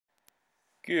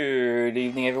Good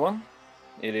evening, everyone.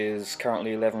 It is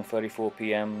currently 11:34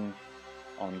 p.m.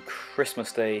 on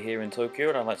Christmas Day here in Tokyo,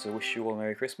 and I'd like to wish you all a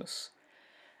Merry Christmas.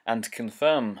 And to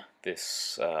confirm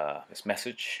this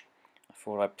message, I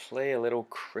thought I'd play a little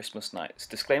Christmas Nights.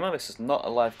 Disclaimer: this is not a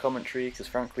live commentary, because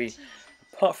frankly,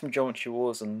 apart from Geometry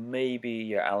Wars and maybe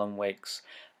your Alan Wakes,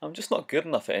 I'm just not good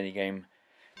enough at any game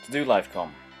to do live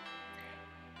com.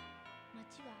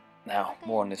 Now,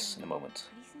 more on this in a moment.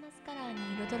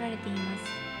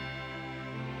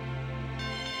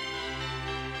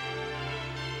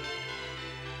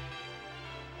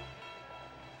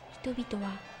 人々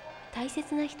は大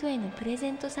切な人へのプレ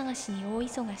ゼント探しに大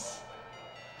忙し。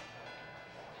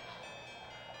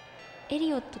エ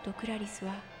リオットとクラリス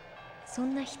はそ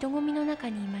んな人混みの中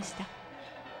にいました。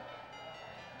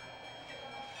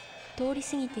通り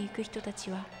過ぎていく人た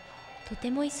ちはと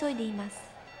ても急いでいます。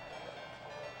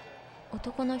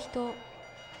男の人、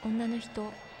女の人、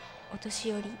お年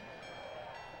寄り、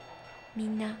み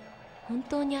んな本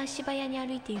当に足早に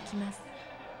歩いて行きます。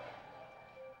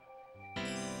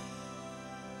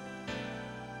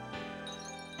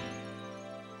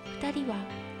二人は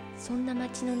そんな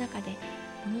街の中で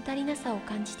物足りなさを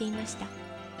感じていました。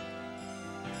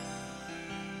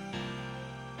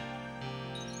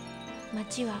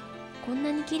街はこん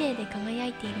なに綺麗で輝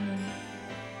いているのに、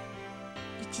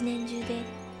一年中で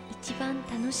一番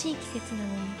楽しい季節なの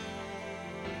に。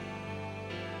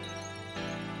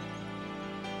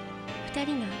二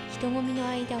人が人混みの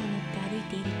間を縫って歩い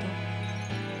ていると、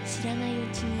知らないう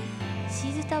ちにシ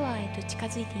ーズタワーへと近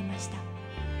づいていました。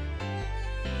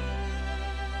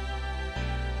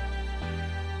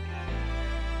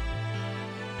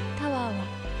タワーは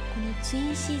このツイ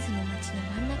ンシーズの街の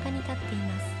真ん中に立ってい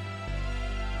ます。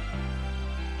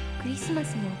クリスマ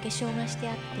スのお化粧がして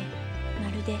あって、ま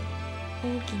るで大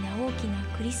きな大きな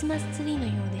クリスマスツリーの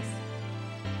ようです。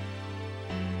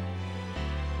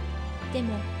で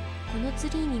もこのツ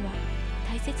リーには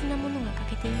大切なものが欠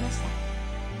けていました。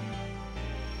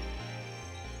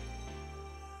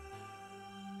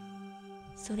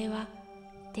それは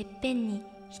てっぺんに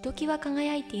ひときわ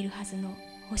輝いているはずの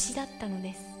星だったの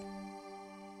です。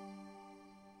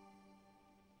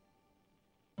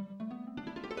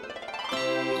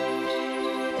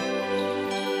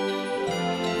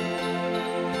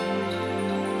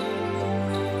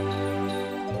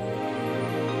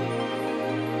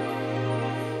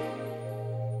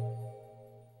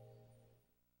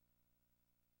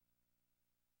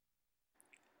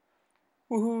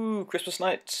Woohoo! Christmas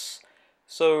Nights!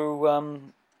 So,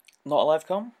 not a live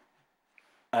com.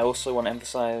 I also want to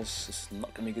emphasize this is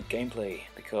not going to be good gameplay,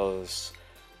 because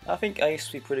I think I used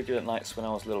to be pretty good at nights when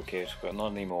I was a little kid, but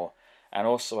not anymore. And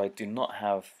also I do not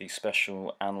have the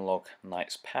special analog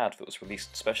nights pad that was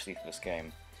released especially for this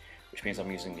game, which means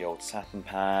I'm using the old Saturn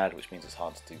pad, which means it's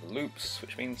hard to do the loops,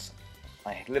 which means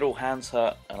my little hands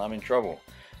hurt and I'm in trouble,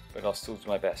 but I'll still do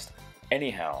my best.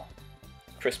 Anyhow,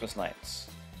 Christmas Nights.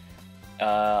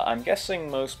 I'm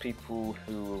guessing most people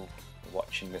who are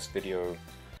watching this video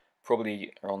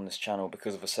probably are on this channel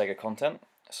because of the Sega content,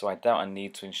 so I doubt I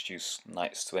need to introduce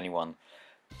NiGHTS to anyone.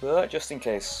 But just in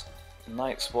case,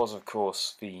 NiGHTS was of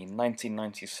course the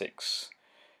 1996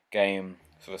 game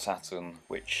for the Saturn,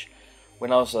 which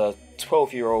when I was a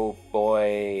 12-year-old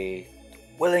boy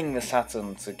willing the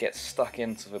Saturn to get stuck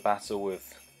into the battle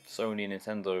with Sony and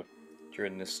Nintendo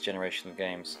during this generation of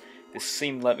games, this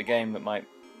seemed like the game that might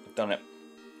have done it.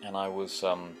 And I was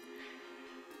an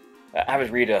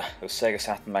avid reader of Sega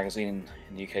Saturn magazine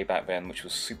in the UK back then, which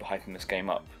was super hyping this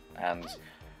game up, and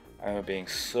I remember being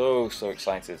so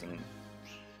excited. And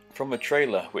from the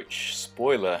trailer, which,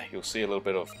 spoiler, you'll see a little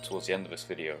bit of towards the end of this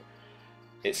video,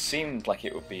 it seemed like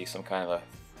it would be some kind of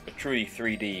a truly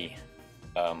 3D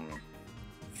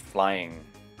flying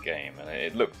game, and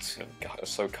it looked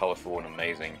so colourful and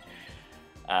amazing,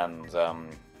 and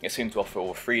it seemed to offer all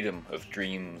the freedom of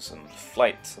dreams and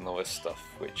flight and all this stuff,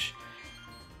 which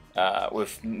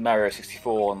with Mario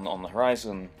 64 on the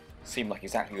horizon seemed like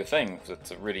exactly the thing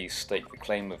to really stake the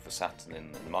claim of the Saturn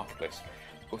in the marketplace.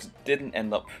 Of course, it didn't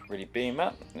end up really being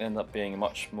that. It ended up being a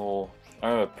much more, I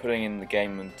remember putting in the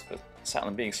game into the Saturn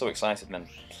and being so excited and then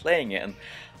playing it, and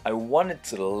I wanted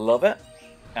to love it,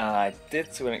 and I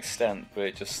did to an extent, but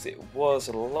it was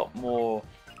a lot more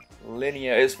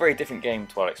linear. It's a very different game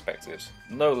to what I expected.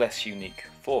 No less unique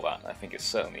for that. I think it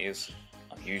certainly is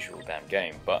an unusual damn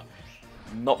game, but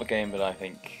not the game that I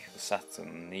think the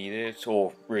Saturn needed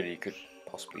or really could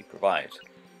possibly provide.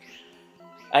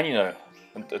 And you know,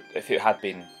 if it had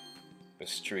been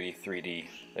this truly 3D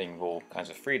thing with all kinds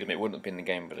of freedom, it wouldn't have been the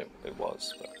game that it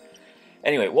was. But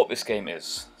anyway, what this game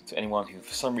is, to anyone who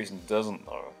for some reason doesn't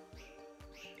know,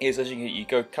 is as you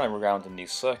go kind of around in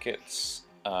these circuits,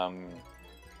 and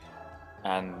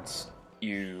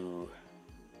you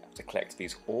have to collect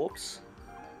these orbs,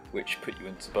 which put you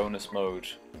into bonus mode,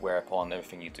 whereupon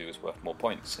everything you do is worth more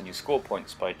points, and you score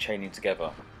points by chaining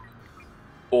together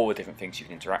all the different things you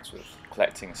can interact with,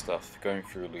 collecting stuff, going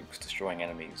through loops, destroying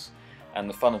enemies. And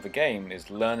the fun of the game is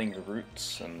learning the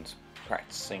routes and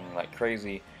practicing like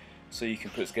crazy so you can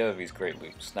put together these great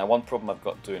loops. Now, one problem I've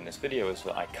got doing this video is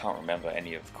that I can't remember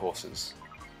any of the courses,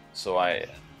 so I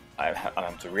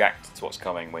have to react to what's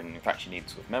coming when in fact you need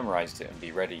to have memorized it and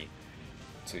be ready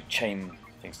to chain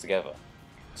things together.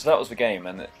 So that was the game,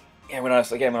 and when I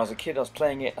was a kid, I was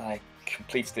playing it and I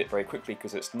completed it very quickly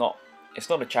because it's not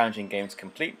a challenging game to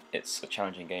complete, it's a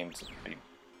challenging game to be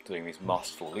doing these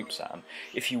masterful loops at. And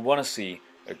if you want to see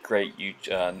a great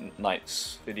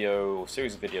NiGHTS video or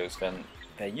series of videos, then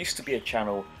there used to be a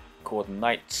channel called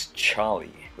NiGHTS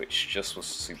Charlie, which just was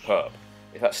superb.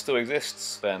 If that still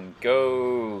exists, then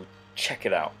go check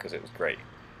it out because it was great.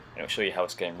 And it'll show you how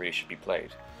this game really should be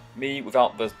played. Me,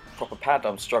 without the proper pad,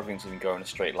 I'm struggling to even go in a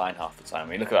straight line half the time. I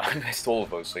mean, look at that, I missed all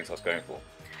of those things I was going for.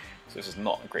 So this is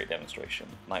not a great demonstration.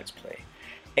 NiGHTS play.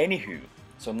 Anywho,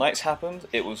 so NiGHTS happened.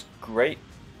 It was great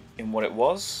in what it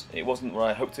was. It wasn't what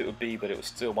I hoped it would be, but it was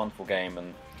still a wonderful game.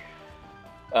 And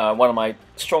one of my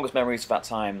strongest memories of that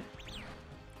time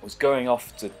was going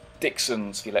off to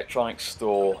Dixon's, the electronics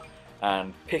store,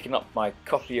 and picking up my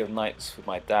copy of NiGHTS with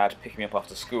my dad, picking me up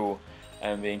after school,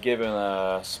 and being given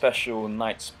a special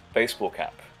NiGHTS baseball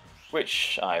cap,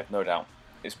 which I have no doubt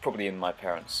is probably in my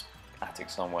parents' attic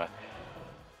somewhere.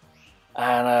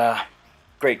 And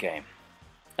great game.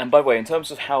 And by the way, in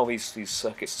terms of how these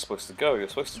circuits are supposed to go, you're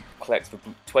supposed to collect the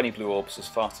 20 blue orbs as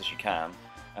fast as you can,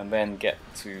 and then get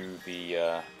to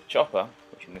the chopper,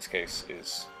 which in this case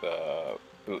is the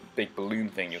big balloon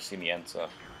thing you'll see me enter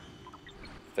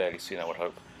fairly soon, I would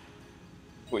hope,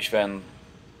 which then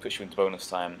puts you into bonus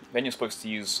time. Then you're supposed to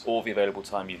use all the available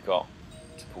time you've got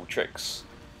to pull tricks.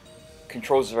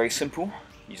 Controls are very simple.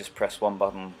 You just press one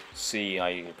button, C,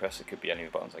 you press, it could be any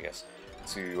of the buttons I guess,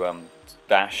 to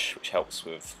dash, which helps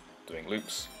with doing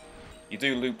loops. You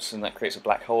do loops and that creates a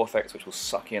black hole effect which will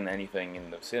suck in anything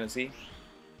in the vicinity.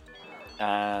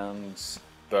 And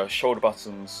the shoulder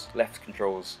buttons, left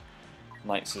controls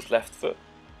NiGHTS' left foot,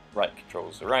 right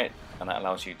controls the right, and that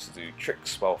allows you to do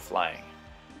tricks while flying.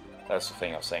 That's the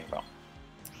thing I was saying about.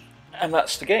 And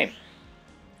that's the game.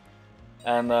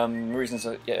 And the reasons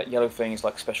that yellow thing is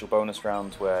like special bonus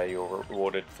rounds where you're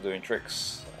rewarded for doing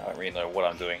tricks. I don't really know what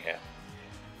I'm doing here.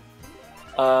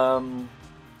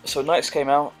 So NiGHTS came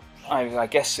out. I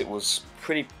guess it was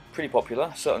pretty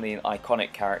popular. Certainly an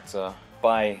iconic character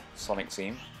by Sonic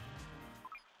Team.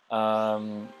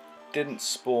 Didn't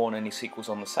spawn any sequels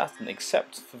on the Saturn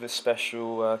except for this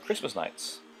special Christmas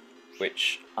NiGHTS,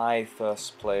 which I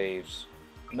first played.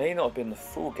 May not have been the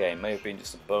full game, may have been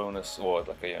just a bonus or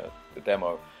like a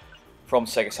demo from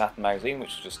Sega Saturn magazine,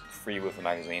 which was just free with the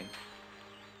magazine.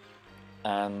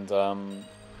 And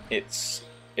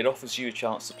it offers you a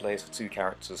chance to play as the two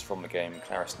characters from the game,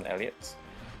 Claris and Elliot,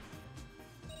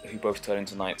 who both turn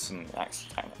into knights and act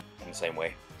in the same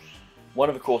way. One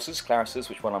of the courses, Claris's,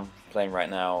 which one I'm playing right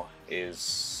now,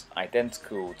 is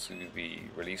identical to the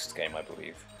released game, I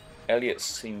believe.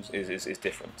 Elliot's is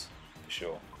different, for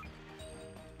sure.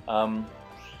 And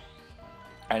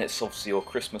it's obviously all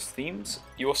Christmas themed.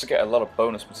 You also get a lot of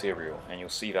bonus material, and you'll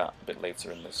see that a bit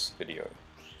later in this video.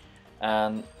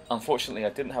 And unfortunately I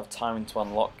didn't have time to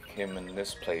unlock him in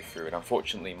this playthrough, and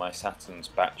unfortunately my Saturn's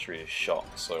battery is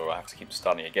shot, so I have to keep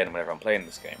starting again whenever I'm playing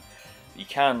this game. You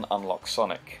can unlock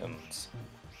Sonic, and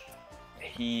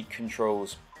he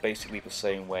controls basically the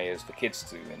same way as the kids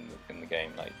do in the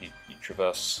game. Like you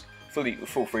traverse with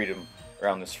full freedom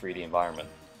around this 3D environment.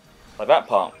 Like that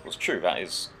part was true, that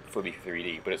is fully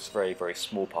 3D, but it's a very, very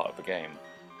small part of the game,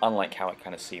 unlike how it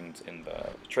kind of seemed in the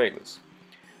trailers.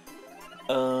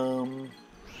 And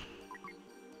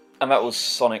that was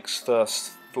Sonic's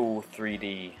first full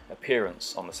 3D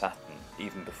appearance on the Saturn,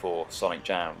 even before Sonic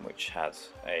Jam, which had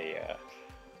a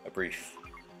brief,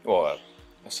 or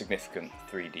a significant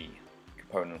 3D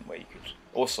component where you could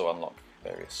also unlock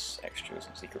various extras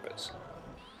and secret bits.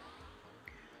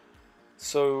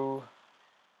 So,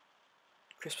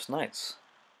 Christmas NiGHTS.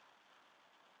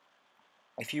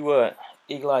 If you were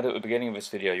eagle-eyed at the beginning of this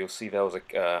video, you'll see there was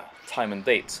a time and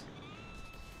date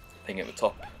thing at the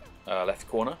top left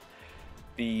corner.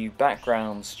 The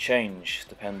backgrounds change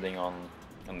depending on,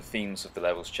 and the themes of the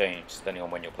levels change depending on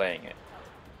when you're playing it.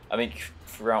 I think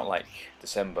throughout like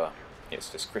December it's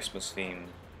this Christmas theme,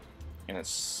 and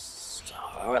it's,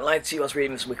 I won't lie to you, I was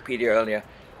reading this Wikipedia earlier,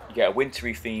 you get a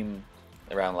wintry theme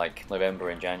around like November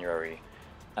and January,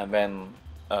 and then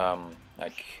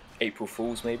like April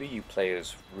Fools maybe you play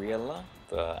as Riella,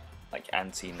 the like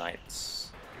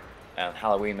anti-knights, and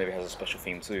Halloween maybe has a special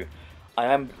theme too. I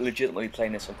am legitimately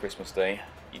playing this on Christmas Day.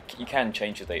 You can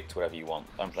change the date to whatever you want.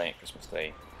 I'm playing it Christmas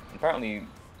Day. And apparently,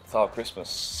 Father Christmas,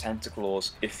 Santa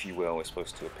Claus, if you will, is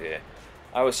supposed to appear.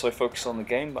 I was so focused on the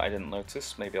game that I didn't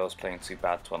notice. Maybe I was playing too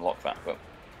bad to unlock that, but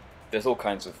there's all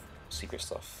kinds of secret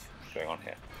stuff going on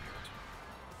here,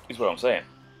 is what I'm saying.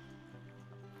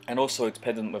 And also,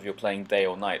 dependent whether you're playing day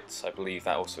or night, I believe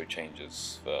that also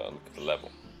changes the look of the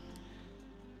level.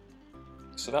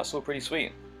 So that's all pretty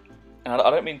sweet. And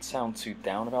I don't mean to sound too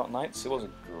down about Knights. It was a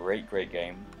great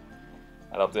game.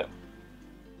 I loved it.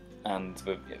 And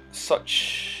with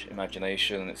such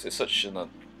imagination, it's such an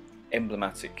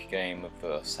emblematic game of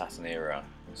the Saturn era.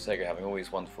 Sega having all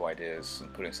these wonderful ideas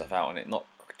and putting stuff out, and it not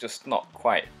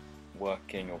quite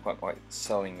working or quite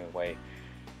selling the way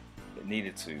it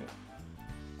needed to.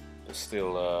 But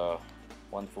still a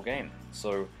wonderful game.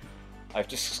 So I've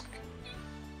just...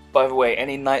 By the way,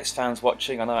 any Knights fans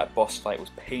watching, I know that boss fight was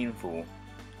painful.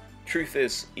 Truth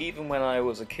is, even when I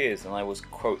was a kid and I was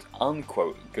quote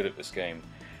unquote good at this game,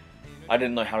 I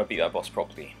didn't know how to beat that boss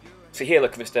properly. So here,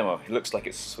 look at this demo. It looks like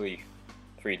it's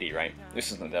 3D, right?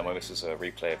 This isn't a demo, this is a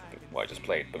replay of what I just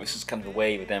played, but this is kind of the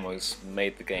way the demos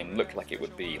made the game look like it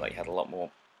would be, like it had a lot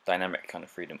more dynamic kind of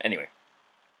freedom. Anyway,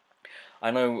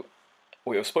 I know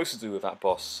what you're supposed to do with that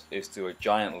boss is do a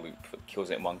giant loop that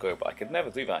kills it in one go, but I could never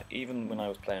do that, even when I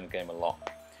was playing the game a lot.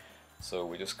 So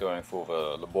we're just going for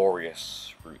the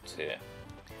laborious route here.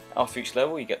 After each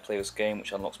level you get to play this game,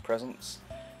 which unlocks presents.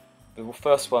 The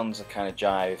first ones are kind of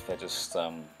jive, they're just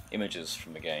images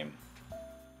from the game.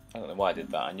 I don't know why I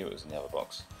did that, I knew it was in the other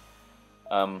box.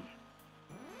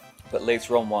 But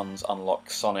later on ones unlock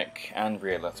Sonic and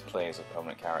Riella to play as a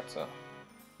permanent character.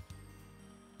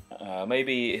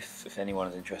 Maybe if anyone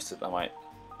is interested, I might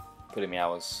put in the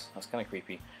hours, that's kind of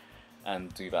creepy,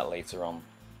 and do that later on,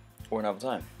 or another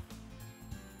time.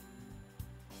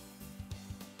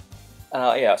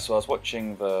 Yeah, so I was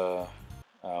watching the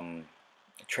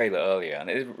trailer earlier, and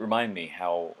it did remind me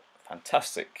how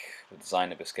fantastic the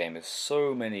design of this game is.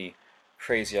 So many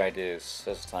crazy ideas,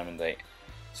 there's a time and date,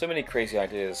 so many crazy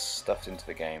ideas stuffed into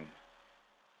the game.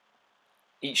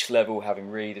 Each level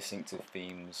having really distinctive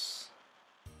themes,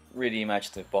 really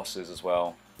imaginative bosses as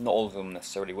well. Not all of them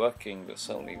necessarily working, but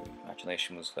certainly the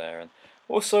imagination was there. And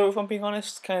also, if I'm being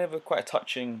honest, kind of quite a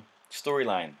touching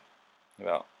storyline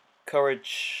about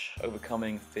courage,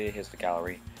 overcoming fear. Here's the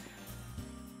gallery.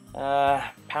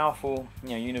 Powerful,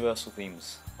 universal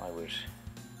themes, I would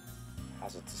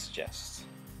hazard to suggest.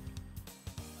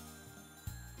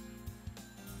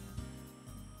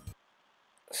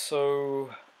 So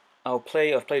I've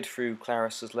played through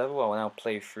Claris's level. I will now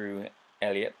play through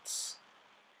Elliot's.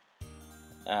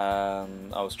 I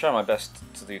was trying my best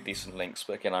to do decent links,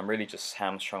 but again I'm really just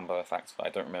hamstrung by the fact that I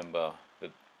don't remember the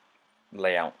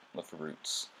layout of the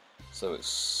routes, so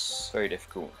it's very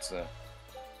difficult to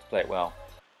play it well.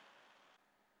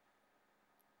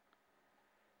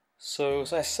 So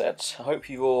as I said, I hope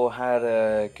you all had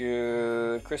a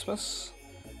good Christmas.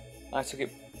 I took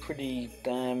it pretty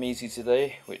damn easy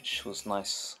today, which was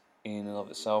nice in and of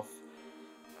itself.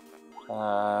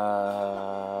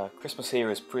 Christmas here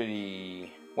is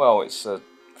pretty, well, it's a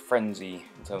frenzy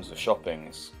in terms of shopping.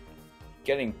 It's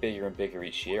getting bigger and bigger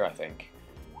each year, I think.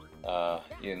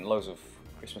 Loads of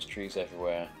Christmas trees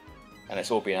everywhere, and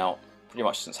it's all been out pretty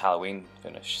much since Halloween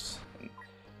finished.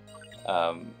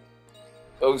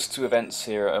 Those two events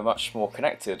here are much more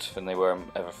connected than they were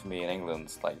ever for me in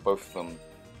England. Like, both of them,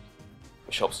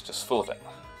 the shops are just full of it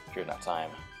during that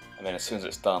time, and then as soon as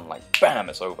it's done, like, BAM!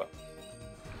 It's over.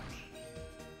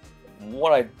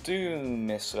 What I do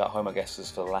miss about home, I guess,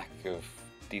 is the lack of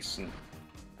decent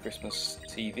Christmas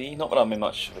TV. Not that I'm in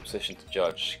much of a position to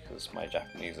judge, because my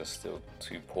Japanese are still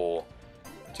too poor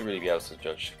to really be able to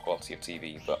judge the quality of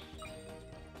TV, but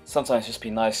sometimes it'd just be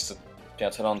nice to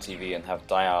turn on TV and have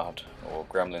Die Hard or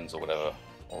Gremlins or whatever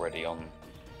already on,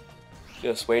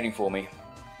 just waiting for me.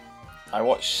 I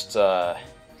watched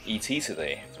E.T.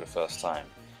 today for the first time,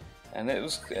 and it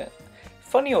was a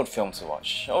funny old film to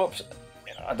watch.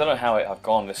 I don't know how I've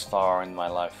gone this far in my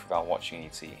life without watching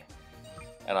E.T.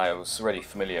 And I was already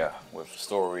familiar with the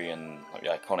story and the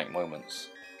iconic moments.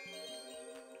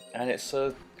 And it's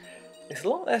a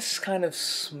lot less kind of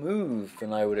smooth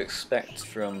than I would expect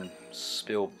from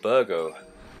Spielbergo.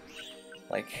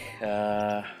 Like,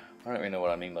 I don't really know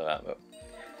what I mean by that, but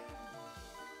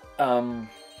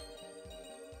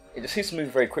it just seems to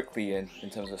move very quickly in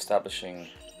terms of establishing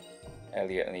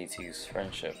Elliot and E.T.'s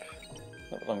friendship.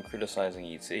 not that I'm criticising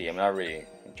ET, I mean I really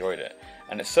enjoyed it,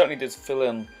 and it certainly did fill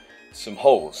in some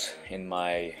holes in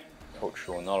my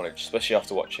cultural knowledge, especially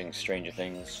after watching Stranger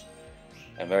Things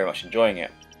and very much enjoying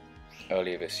it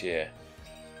earlier this year.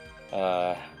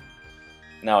 Now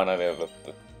I know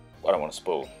I don't want to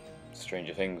spoil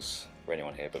Stranger Things for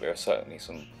anyone here, but there are certainly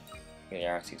some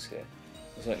familiarities here.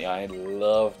 Certainly I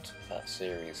loved that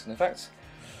series, and in fact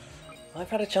I've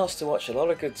had a chance to watch a lot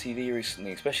of good TV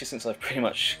recently, especially since I've pretty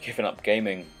much given up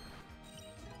gaming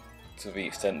to the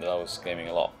extent that I was gaming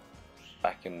a lot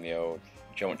back in the old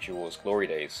Geometry Wars glory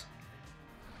days.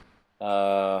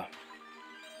 One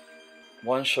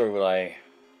show that I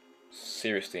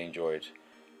seriously enjoyed,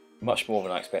 much more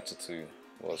than I expected to,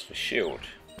 was The Shield,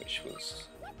 which was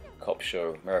a cop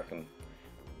show, American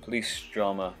police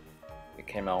drama. It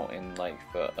came out in like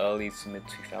the early to mid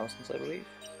 2000s, I believe.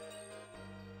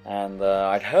 And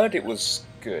I'd heard it was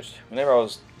good. Whenever I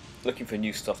was looking for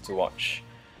new stuff to watch,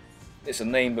 it's a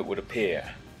name that would appear,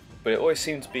 but it always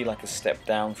seemed to be like a step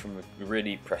down from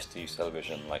really prestige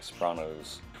television like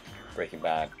Sopranos, Breaking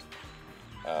Bad,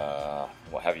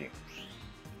 what have you.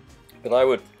 But I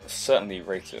would certainly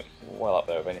rate it well up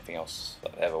there with anything else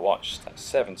that I've ever watched. Like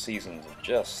 7 seasons of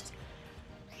just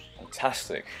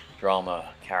fantastic drama,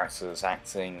 characters,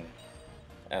 acting,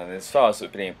 and as far as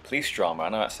it being a police drama, I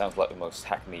know that sounds like the most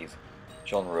hackneyed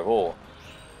genre of all,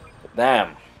 but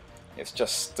damn, it's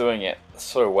just doing it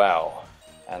so well,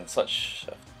 and such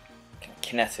a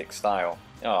kinetic style.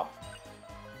 Oh,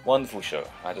 wonderful show.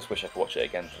 I just wish I could watch it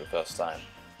again for the first time.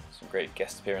 Some great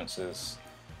guest appearances.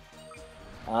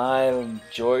 I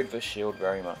enjoyed The Shield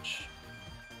very much.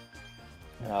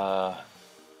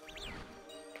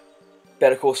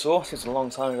 Better Call Saul, since a long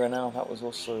time ago now, that was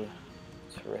also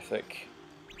terrific.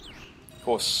 Of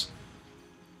course,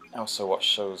 I also watched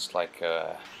shows like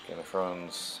Game of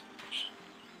Thrones, which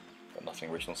got nothing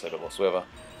original said about whatsoever.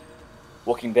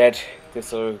 Walking Dead,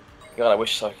 ditto. God, I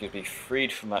wish I could be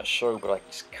freed from that show, but I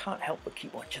just can't help but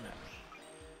keep watching it.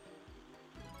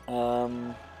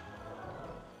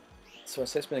 So I'd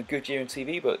say it's been a good year in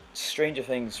TV, but Stranger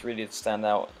Things really did stand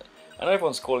out. I know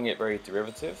everyone's calling it very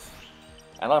derivative,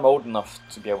 and I'm old enough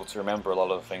to be able to remember a lot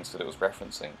of the things that it was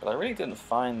referencing, but I really didn't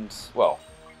find, well,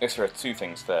 I guess there are 2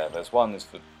 things there. There's one is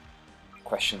the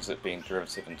questions it being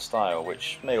derivative in style,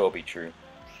 which may well be true.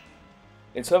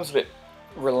 In terms of it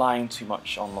relying too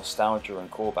much on nostalgia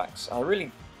and callbacks, I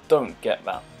really don't get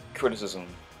that criticism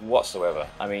whatsoever.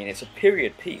 I mean, it's a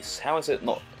period piece. How is it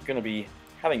not going to be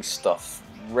having stuff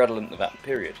redolent of that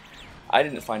period? I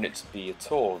didn't find it to be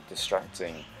at all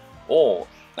distracting or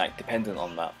like dependent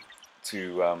on that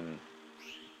to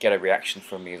get a reaction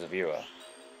from me as a viewer.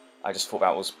 I just thought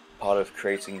that was part of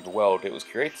creating the world it was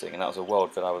creating, and that was a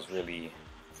world that I was really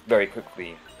very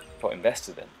quickly got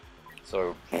invested in.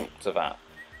 So to that.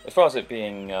 As far as it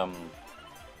being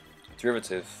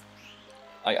derivative,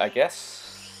 I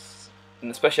guess,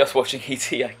 and especially after watching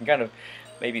ET, I can kind of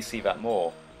maybe see that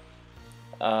more.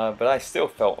 But I still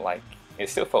felt like it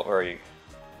still felt very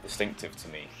distinctive to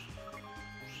me.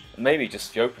 Maybe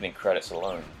just the opening credits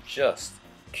alone just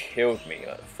killed me.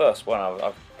 The first one,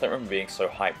 I don't remember being so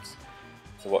hyped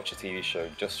to watch a TV show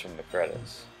just from the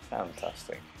credits.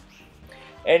 Fantastic.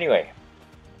 Anyway,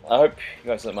 I hope you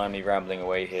guys don't mind me rambling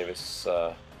away here. This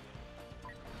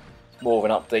more of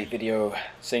an update video,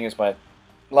 seeing as my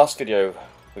last video,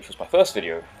 which was my first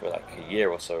video for like a year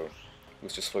or so,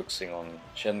 was just focusing on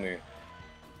Shenmue,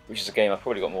 which is a game I've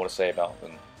probably got more to say about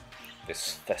than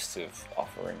this festive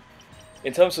offering.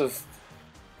 In terms of,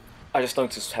 I just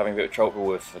noticed having a bit of trouble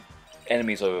with the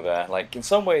enemies over there. Like, in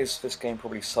some ways this game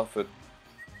probably suffered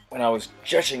when I was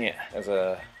judging it as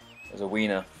a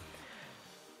wiener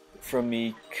from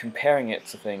me comparing it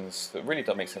to things that really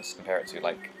don't make sense to compare it to.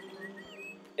 Like,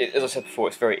 as I said before,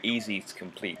 it's very easy to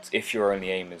complete if your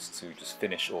only aim is to just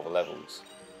finish all the levels,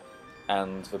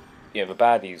 and the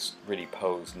baddies really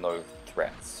pose no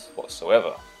threats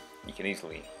whatsoever. You can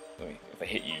easily, I mean, if they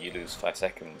hit you, you lose 5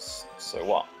 seconds. So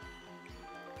what?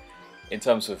 In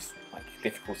terms of like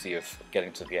difficulty of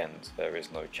getting to the end, there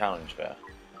is no challenge there,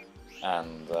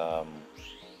 and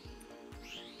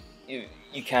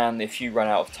you can, if you run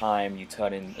out of time, you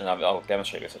turn in, and I'll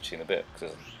demonstrate this actually in a bit,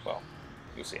 because, well,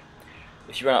 you'll see.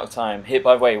 If you run out of time, here,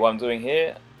 by the way, what I'm doing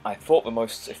here, I thought the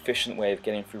most efficient way of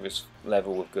getting through this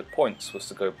level with good points was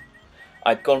to go,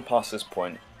 I'd gone past this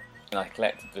point, and I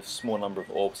collected the small number of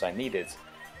orbs I needed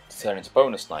to turn into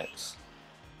bonus nights.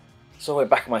 So I went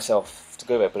back on myself to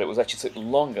go there, but it was actually took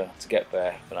longer to get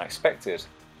there than I expected,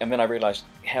 and then I realised,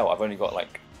 hell, I've only got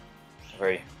like a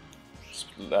very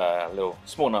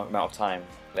small amount of time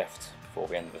left before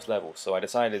the end of this level, so I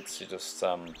decided to just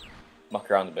muck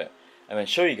around a bit. and then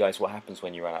show you guys what happens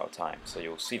when you run out of time. So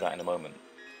you'll see that in a moment.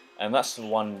 And that's the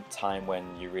one time when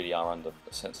you really are under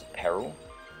a sense of peril,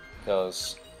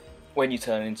 because when you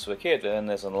turn into a kid, then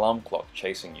there's an alarm clock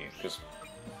chasing you, because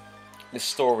this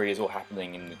story is all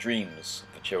happening in the dreams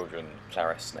of the children,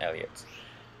 Claris and Elliot.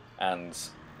 And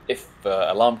if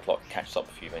the alarm clock catches up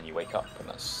with you, then you wake up, and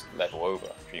that's level over,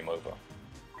 dream over.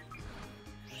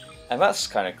 And that's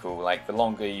kind of cool. Like, the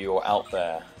longer you're out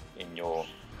there in your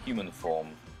human form,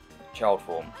 child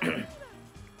form,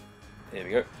 there we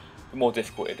go, the more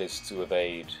difficult it is to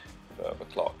evade the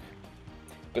clock.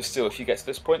 But still, if you get to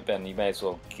this point, then you may as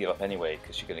well give up anyway,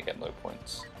 because you're going to get no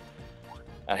points.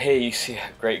 And here you see a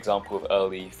great example of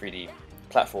early 3D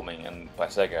platforming and by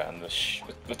Sega, and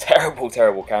the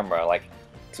terrible camera. Like,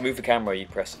 to move the camera you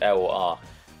press L or R,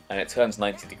 and it turns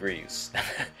 90 degrees.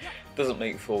 Doesn't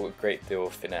make for a great deal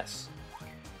of finesse.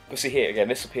 But see here, again,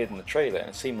 this appeared in the trailer, and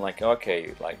it seemed like,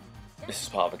 okay, like, this is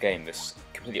part of the game, this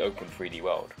completely open 3D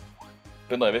world.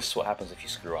 But no, this is what happens if you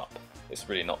screw up. It's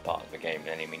really not part of the game in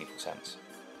any meaningful sense.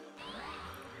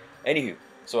 Anywho,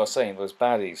 so I was saying, those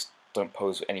baddies don't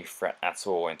pose any threat at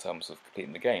all in terms of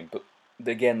completing the game, but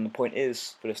again, the point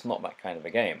is that it's not that kind of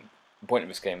a game. The point of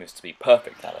this game is to be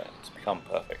perfect at it, to become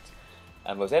perfect.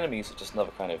 And those enemies are just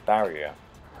another kind of barrier,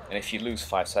 and if you lose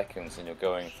 5 seconds and you're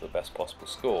going for the best possible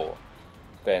score,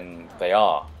 then they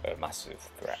are a massive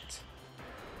threat.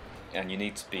 And you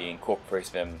need to be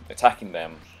incorporating them, attacking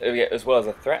them. As well as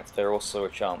a threat, they're also a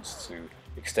chance to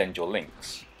extend your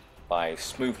links by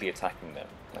smoothly attacking them.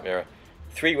 Like, there are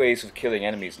 3 ways of killing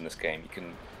enemies in this game. You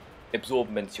can absorb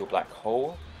them into your black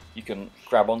hole, you can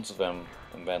grab onto them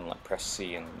and then like press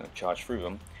C and charge through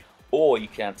them, or you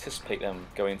can anticipate them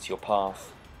going into your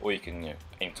path, or you can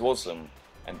aim towards them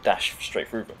and dash straight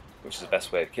through them, which is the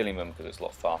best way of killing them because it's a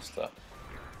lot faster.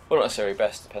 Well, not necessarily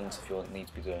best, depends if you need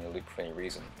to be doing a loop for any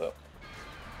reason, but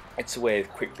it's a way of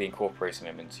quickly incorporating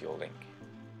them into your link.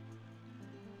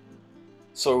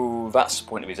 So that's the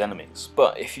point of these enemies,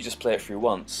 but if you just play it through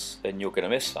once, then you're going to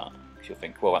miss that, because you'll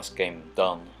think, well, that's game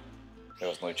done, there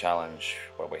was no challenge,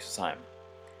 what a waste of time.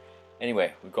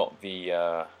 Anyway, we've got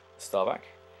the star back.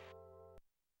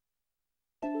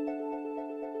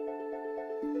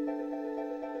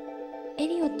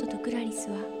 Elliot とクラリス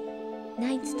は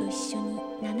ナイツと一緒に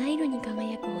七色に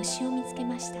輝く星を見つけ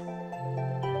ました。で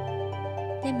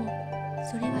も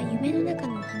それは夢の中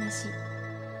の話。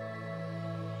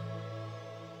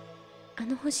あ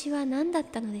の星は何だっ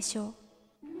たのでしょう。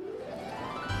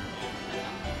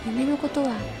夢のこと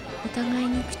はお互い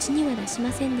に口には出し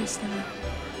ませんでしたが、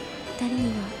二人に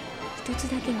は一つ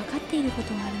だけ分かっているこ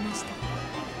とがありました。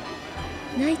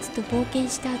ナイツと冒険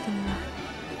した後には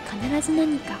必ず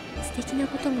何か素敵な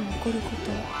ことが起こるこ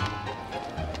とを。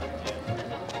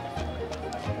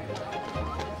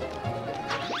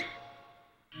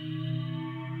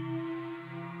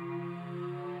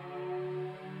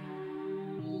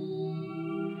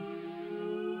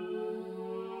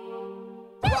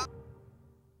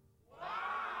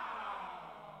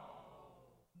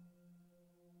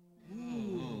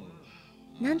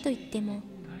なんといっても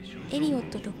エリオッ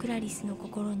トとクラリスの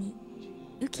心に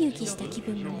ウキウキした気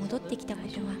分が戻ってきたこ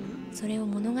とがそれを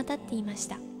物語っていまし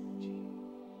た。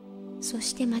そ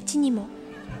して街にも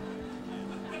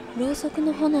ろうそく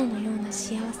の炎のような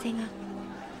幸せが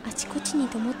あちこちに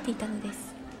灯っていたので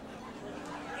す。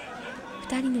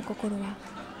二人の心は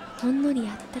ほんのり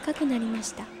あったかくなりま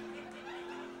した。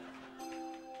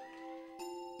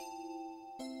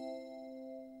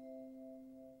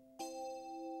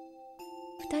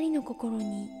二人の心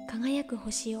に輝く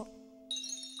星を、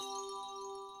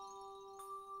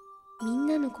みん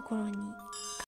なの心に